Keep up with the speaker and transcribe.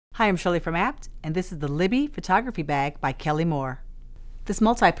Hi, I'm Shirley from Apt, and this is the Libby Photography Bag by Kelly Moore. This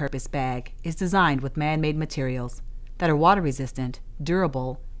multi-purpose bag is designed with man-made materials that are water-resistant,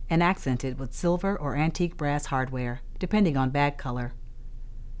 durable, and accented with silver or antique brass hardware, depending on bag color.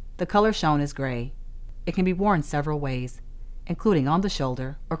 The color shown is gray. It can be worn several ways, including on the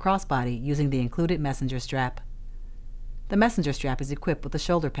shoulder or crossbody using the included messenger strap. The messenger strap is equipped with a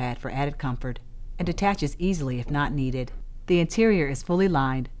shoulder pad for added comfort and detaches easily if not needed. The interior is fully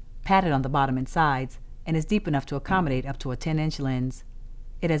lined, padded on the bottom and sides, and is deep enough to accommodate up to a 10-inch lens.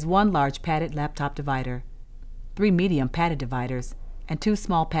 It has one large padded laptop divider, 3 medium padded dividers, and 2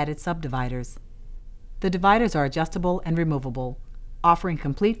 small padded subdividers. The dividers are adjustable and removable, offering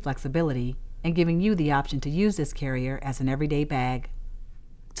complete flexibility and giving you the option to use this carrier as an everyday bag.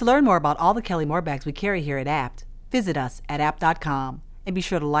 To learn more about all the Kelly Moore bags we carry here at Apt, visit us at apt.com and be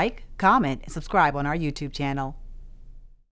sure to like, comment, and subscribe on our YouTube channel.